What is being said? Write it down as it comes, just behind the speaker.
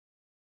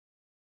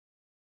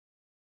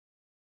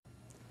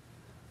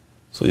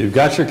So you've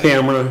got your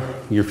camera,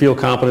 you feel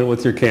confident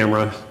with your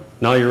camera,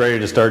 now you're ready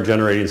to start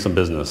generating some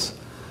business.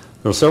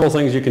 There are several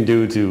things you can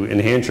do to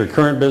enhance your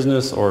current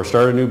business or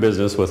start a new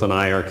business with an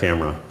IR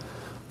camera.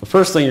 The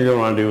first thing you're going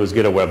to want to do is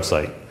get a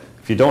website.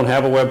 If you don't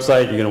have a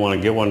website, you're going to want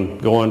to get one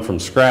going from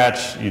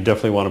scratch. You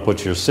definitely want to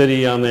put your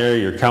city on there,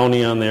 your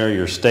county on there,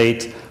 your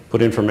state,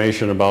 put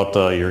information about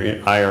your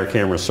IR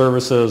camera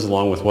services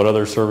along with what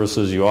other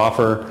services you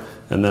offer.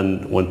 And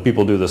then when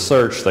people do the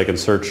search, they can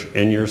search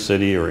in your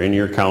city or in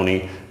your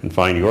county and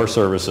find your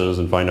services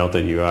and find out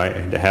that you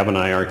have an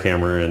IR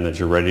camera and that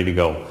you're ready to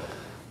go.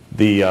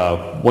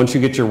 Once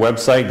you get your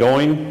website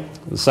going,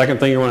 the second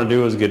thing you want to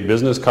do is get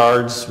business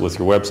cards with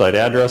your website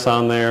address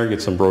on there,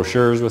 get some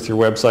brochures with your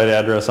website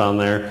address on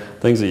there,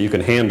 things that you can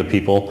hand to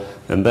people,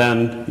 and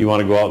then you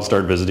want to go out and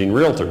start visiting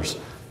realtors,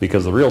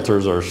 because the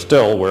realtors are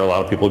still where a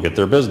lot of people get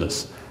their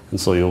business.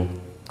 And so you'll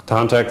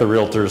contact the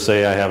realtors,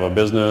 say I have a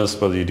business,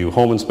 whether you do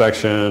home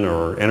inspection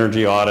or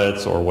energy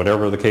audits or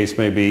whatever the case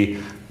may be,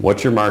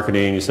 what's your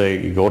marketing,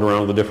 you go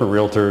around with the different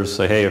realtors,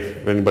 say hey,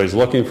 if anybody's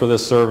looking for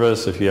this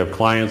service, if you have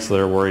clients that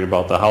are worried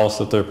about the house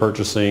that they're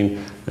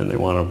purchasing and they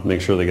want to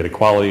make sure they get a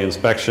quality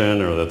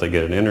inspection or that they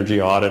get an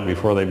energy audit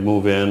before they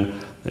move in,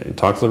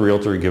 talk to the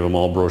realtor, give them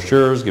all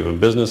brochures, give them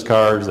business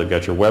cards, they've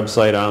got your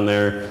website on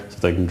there so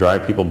they can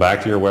drive people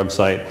back to your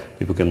website,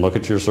 people can look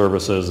at your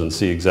services and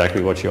see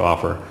exactly what you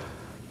offer.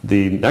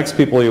 The next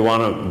people you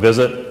want to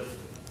visit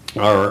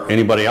are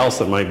anybody else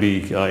that might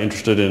be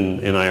interested in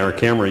IR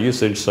camera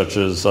usage, such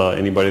as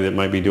anybody that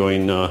might be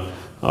doing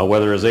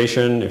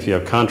weatherization. If you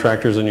have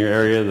contractors in your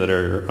area that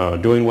are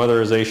doing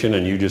weatherization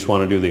and you just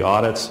want to do the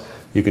audits,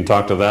 you can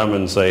talk to them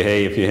and say,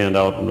 hey, if you hand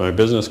out my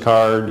business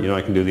card,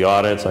 I can do the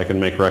audits, I can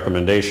make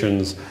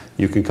recommendations,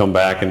 you can come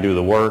back and do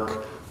the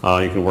work.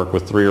 You can work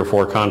with 3 or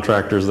 4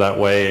 contractors that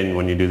way, and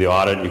when you do the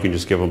audit, you can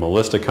just give them a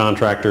list of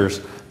contractors,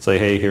 say,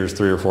 hey, here's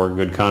 3 or 4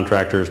 good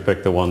contractors,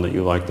 pick the one that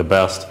you like the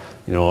best.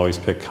 Always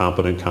pick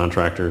competent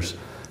contractors.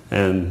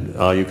 And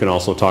you can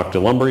also talk to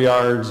lumber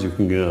yards.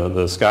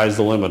 The sky's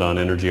the limit on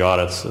energy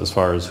audits as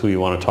far as who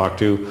you want to talk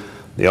to.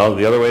 The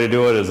other way to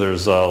do it is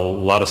there's a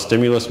lot of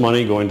stimulus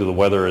money going to the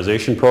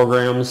weatherization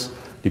programs,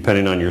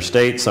 depending on your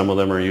state. Some of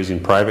them are using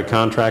private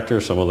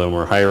contractors, some of them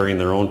are hiring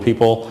their own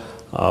people.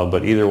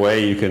 But either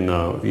way, you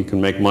can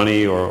make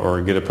money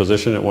or get a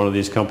position at one of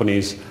these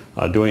companies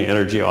doing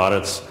energy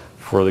audits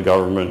for the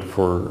government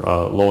for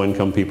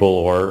low-income people,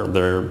 or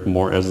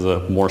as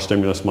the more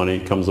stimulus money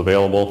comes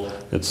available,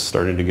 it's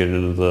starting to get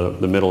into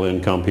the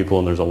middle-income people,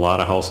 and there's a lot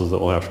of houses that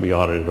will have to be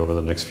audited over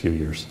the next few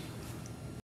years.